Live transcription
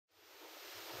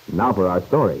Now for our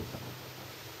story.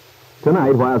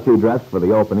 Tonight, while she dressed for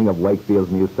the opening of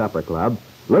Wakefield's new supper club,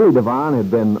 Lily Devon had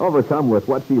been overcome with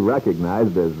what she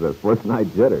recognized as the first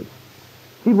night jitters.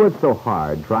 She'd worked so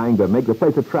hard trying to make the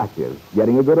place attractive,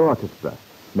 getting a good orchestra,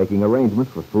 making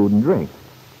arrangements for food and drinks.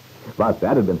 But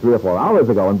that had been 3 or 4 hours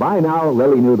ago, and by now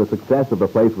Lily knew the success of the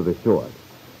place was assured.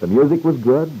 The music was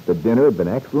good, the dinner had been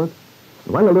excellent.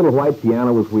 And when the little white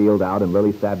piano was wheeled out and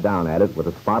Lily sat down at it with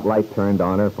a spotlight turned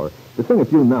on her to sing a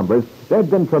few numbers, there had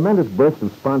been tremendous bursts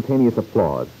of spontaneous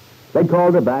applause. They'd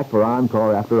called her back for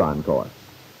encore after encore.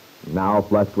 Now,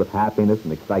 flushed with happiness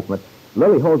and excitement,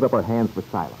 Lily holds up her hands for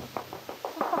silence.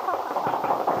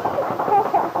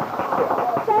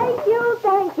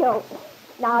 Thank you.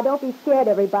 Now, don't be scared,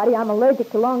 everybody. I'm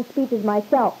allergic to long speeches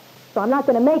myself, so I'm not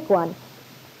going to make one.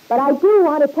 But I do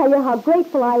want to tell you how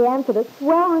grateful I am for the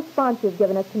swell response you've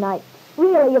given us tonight.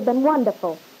 Really, you've been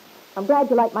wonderful. I'm glad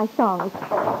you like my songs.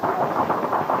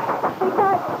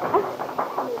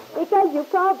 Because you're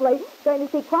probably going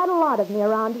to see quite a lot of me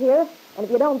around here. And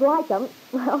if you don't like them,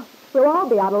 well, we'll all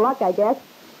be out of luck, I guess.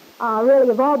 Really,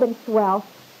 you've all been swell.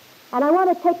 And I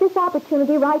want to take this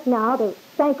opportunity right now to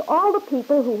thank all the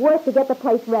people who worked to get the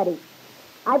place ready.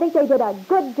 I think they did a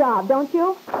good job, don't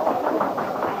you?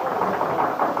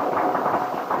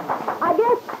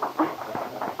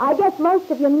 I guess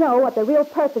most of you know what the real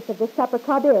purpose of this supper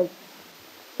club is.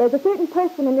 There's a certain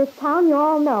person in this town you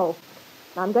all know.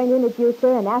 I'm going to introduce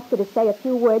her and ask her to say a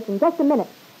few words in just a minute.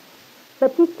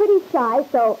 But she's pretty shy,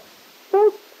 so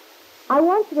first, I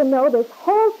want you to know this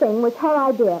whole thing was her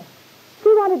idea. She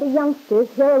wanted the youngsters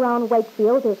here around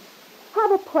Wakefield to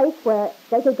have a place where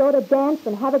they could go to dance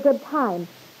and have a good time.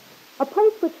 A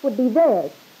place which would be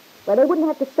theirs, where they wouldn't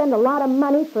have to spend a lot of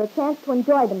money for a chance to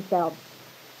enjoy themselves.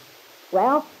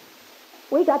 Well,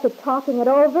 we got to talking it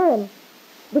over and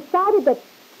decided that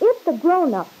if the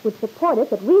grown-ups would support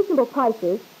us at reasonable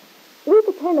prices, we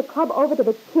could turn the club over to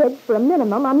the kids for a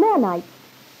minimum on their nights.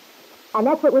 And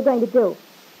that's what we're going to do.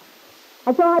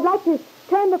 And so I'd like to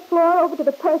turn the floor over to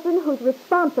the person who's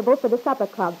responsible for the supper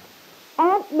club,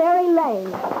 Aunt Mary Lane.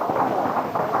 Come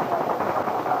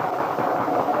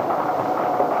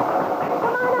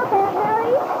on up, Aunt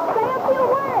Mary. Say a few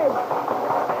words.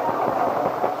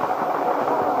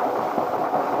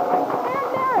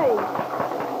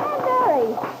 Aunt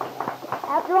Mary!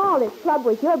 After all, this club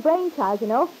was your brainchild, you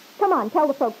know. Come on, tell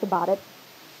the folks about it.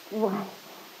 Why,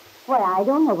 I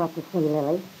don't know what to say,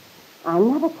 Lily.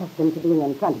 I'm not accustomed to being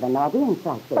in front of an audience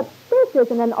like this. But this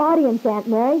isn't an audience, Aunt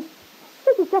Mary.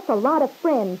 This is just a lot of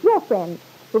friends, your friends,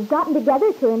 who've gotten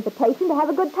together to invitation to have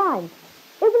a good time.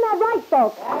 Isn't that right,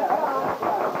 folks?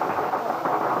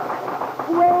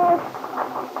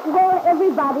 Well,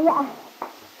 everybody,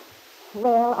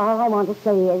 well, all I want to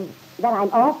say is that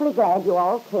I'm awfully glad you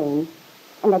all came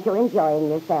and that you're enjoying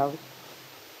yourselves.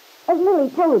 As Lily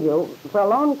told you, for a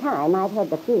long time I've had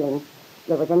the feeling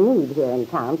there was a need here in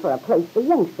town for a place the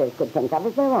youngsters could think of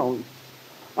as their own.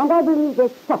 And I believe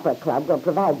this supper club will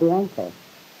provide the answer.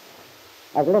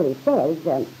 As Lily says,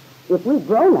 if we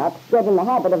grown-ups get in the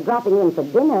habit of dropping in for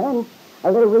dinner and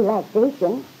a little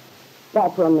relaxation,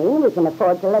 that will mean we can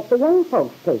afford to let the young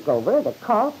folks take over the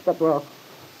cost that will,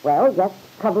 well, just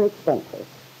cover expenses.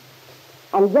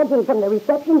 And judging from the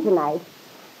reception tonight,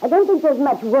 I don't think there's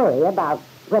much worry about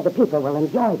whether people will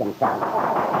enjoy themselves.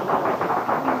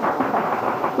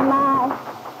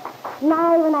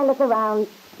 My, when I look around,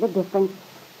 the difference.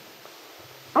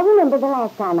 I remember the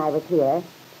last time I was here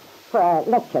for a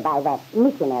lecture by that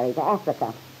missionary to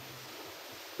Africa.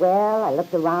 Well, I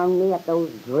looked around me at those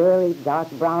dreary,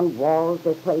 dark brown walls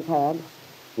this place had,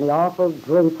 and the awful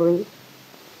draperies,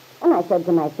 and I said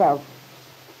to myself,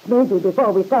 maybe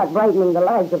before we start brightening the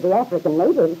lives of the African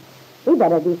natives, we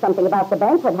better do something about the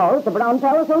banquet hall at the Brown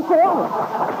Palace Hotel.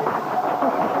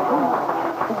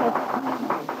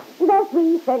 But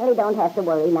we certainly don't have to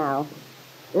worry now.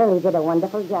 Lily did a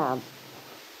wonderful job.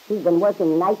 She's been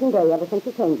working night and day ever since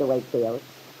she came to Wakefield.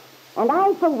 And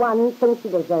I, for one, think she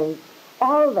deserves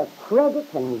all the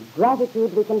credit and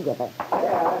gratitude we can give her.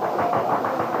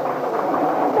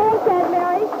 Thanks, Aunt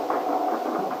Mary.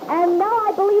 And now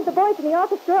I believe the boys in the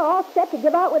orchestra are all set to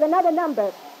give out with another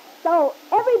number. So,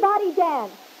 everybody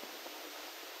dance.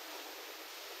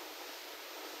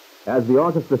 As the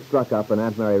orchestra struck up and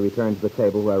Aunt Mary returned to the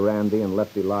table where Randy and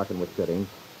Lefty Larkin were sitting,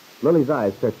 Lily's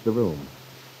eyes searched the room.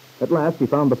 At last, she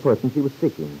found the person she was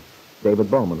seeking, David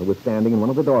Bowman, who was standing in one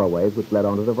of the doorways which led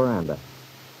onto the veranda.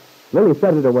 Lily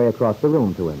threaded her way across the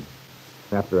room to him.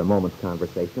 After a moment's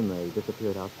conversation, they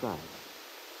disappeared outside.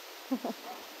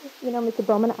 You know, Mr.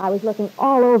 Bowman, I was looking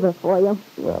all over for you.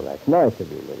 Well, that's nice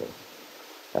of you, Lily.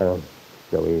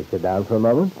 Shall we sit down for a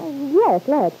moment? Yes,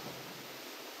 let's.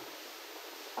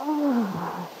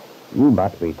 You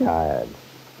must be tired.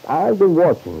 I've been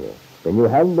watching you, and you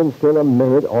haven't been still a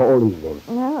minute all evening.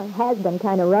 Well, it has been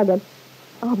kind of rugged.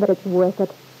 Oh, but it's worth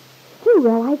it. Do you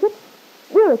realize it?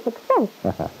 We're a success.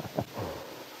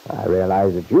 I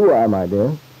realize that you are, my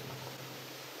dear.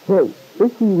 Say,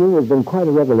 this evening has been quite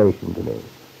a revelation to me.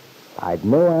 I'd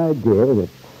no idea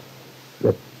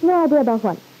that... No idea about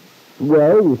what?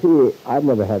 Well, you see, I've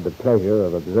never had the pleasure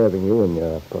of observing you in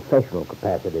your professional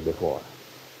capacity before.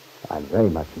 I'm very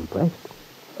much impressed.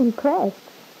 Impressed?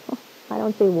 Oh, I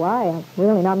don't see why. I'm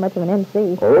really not much of an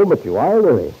MC. Oh, but you are,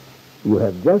 Lily. You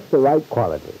have just the right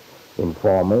quality.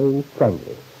 Informal,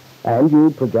 friendly. And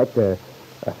you project a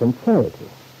sincerity.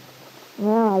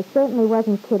 Well, I certainly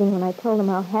wasn't kidding when I told them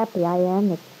how happy I am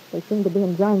that they seem to be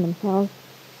enjoying themselves.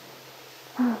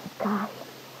 Oh, gosh.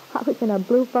 I was in a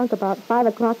blue funk about 5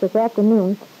 o'clock this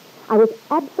afternoon. I was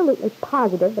absolutely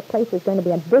positive the place was going to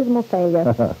be a dismal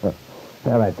failure.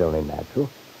 Well, that's only natural.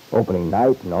 Opening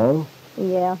night and all.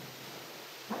 Yeah.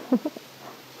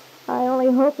 I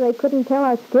only hope they couldn't tell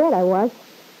how scared I was.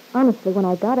 Honestly, when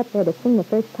I got up there to sing the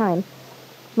first time,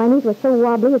 my knees were so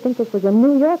wobbly you'd think this was a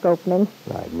New York opening.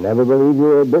 I'd never believe you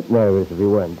were a bit nervous if you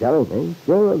weren't telling me.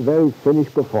 You're a very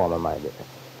finished performer, my dear.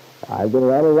 I've been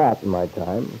around a lot in my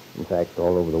time. In fact,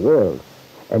 all over the world.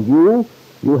 And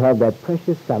you have that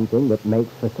precious something that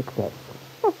makes for success.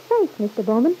 Oh, thanks, Mr.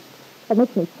 Bowman. It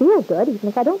makes me feel good, even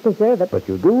if I don't deserve it. But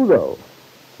you do, though.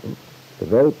 It's a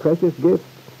very precious gift,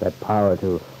 that power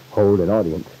to hold an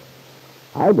audience.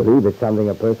 I believe it's something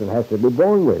a person has to be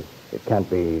born with. It can't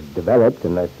be developed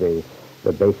unless the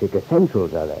basic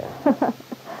essentials are there.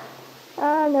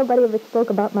 Nobody ever spoke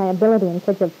about my ability in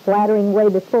such a flattering way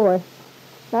before.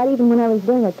 Not even when I was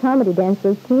doing a comedy dance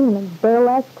routine in a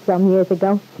burlesque some years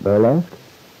ago. Burlesque?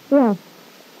 Yeah.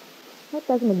 That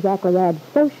doesn't exactly add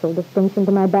social distinction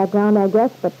to my background, I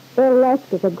guess, but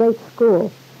burlesque is a great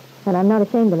school, and I'm not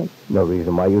ashamed of it. No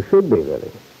reason why you should be,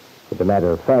 really. As a matter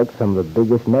of fact, some of the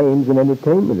biggest names in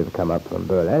entertainment have come up from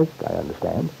burlesque, I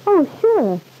understand. Oh,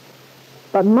 sure.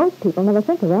 But most people never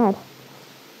think of that.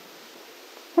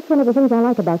 That's one of the things I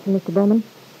like about you, Mr. Bowman.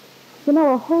 You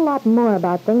know a whole lot more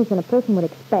about things than a person would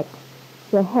expect.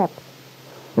 You're hep.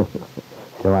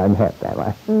 So I'm hep, am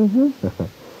I? Mm-hmm.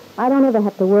 I don't ever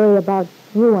have to worry about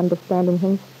you understanding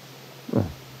things. Well,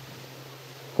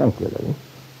 thank you, Lily.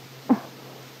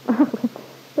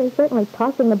 We're certainly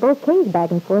tossing the bouquets back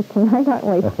and forth tonight, aren't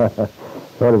we?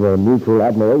 Sort of a mutual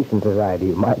admiration society,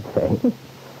 you might say.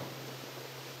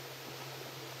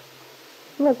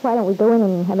 Look, why don't we go in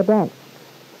and have a dance?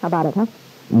 How about it, huh?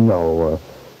 No,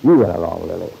 you run along,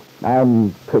 Lily.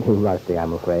 I'm pretty rusty,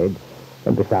 I'm afraid.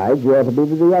 And besides, you ought to be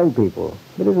with the young people.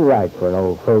 It isn't right for an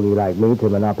old fogey like me to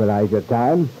monopolize your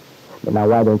time. But now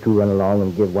why don't you run along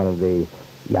and give one of the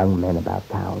young men about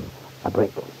town a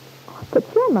break? But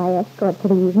you're my escort for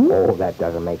the evening. Oh, that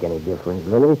doesn't make any difference,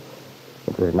 Lily.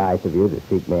 It was nice of you to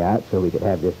seek me out so we could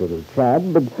have this little chat,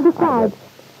 but... Besides,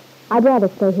 I'd rather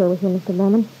stay here with you, Mr.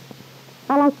 Bowman.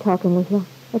 I like talking with you.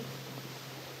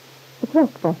 It's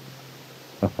restful.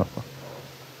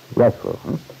 Restful,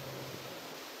 huh?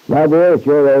 My dear, at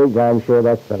your age, I'm sure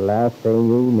that's the last thing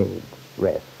you need.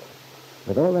 Rest.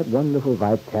 With all that wonderful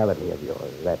vitality of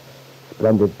yours, that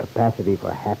splendid capacity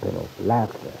for happiness,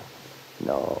 laughter.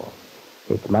 No,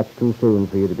 it's much too soon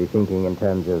for you to be thinking in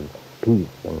terms of peace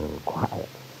and quiet.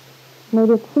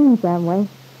 Maybe it seems that way.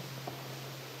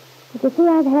 But you see,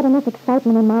 I've had enough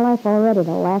excitement in my life already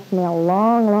to last me a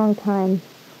long, long time.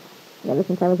 Ever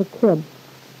since I was a kid.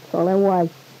 That's all there was.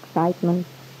 Excitement,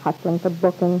 hustling for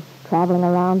booking, traveling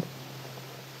around.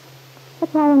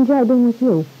 That's why I enjoy being with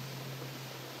you.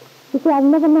 You see, I've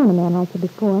never known a man like you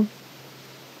before.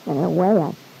 And in a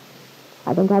way,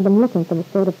 I think I've been looking for the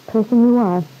sort of person you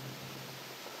are.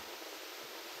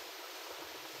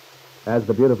 As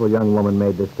the beautiful young woman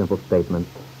made this simple statement,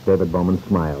 David Bowman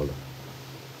smiled.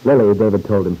 Lily, David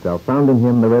told himself, found in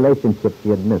him the relationship she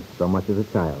had missed so much as a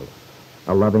child.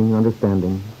 A loving,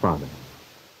 understanding father.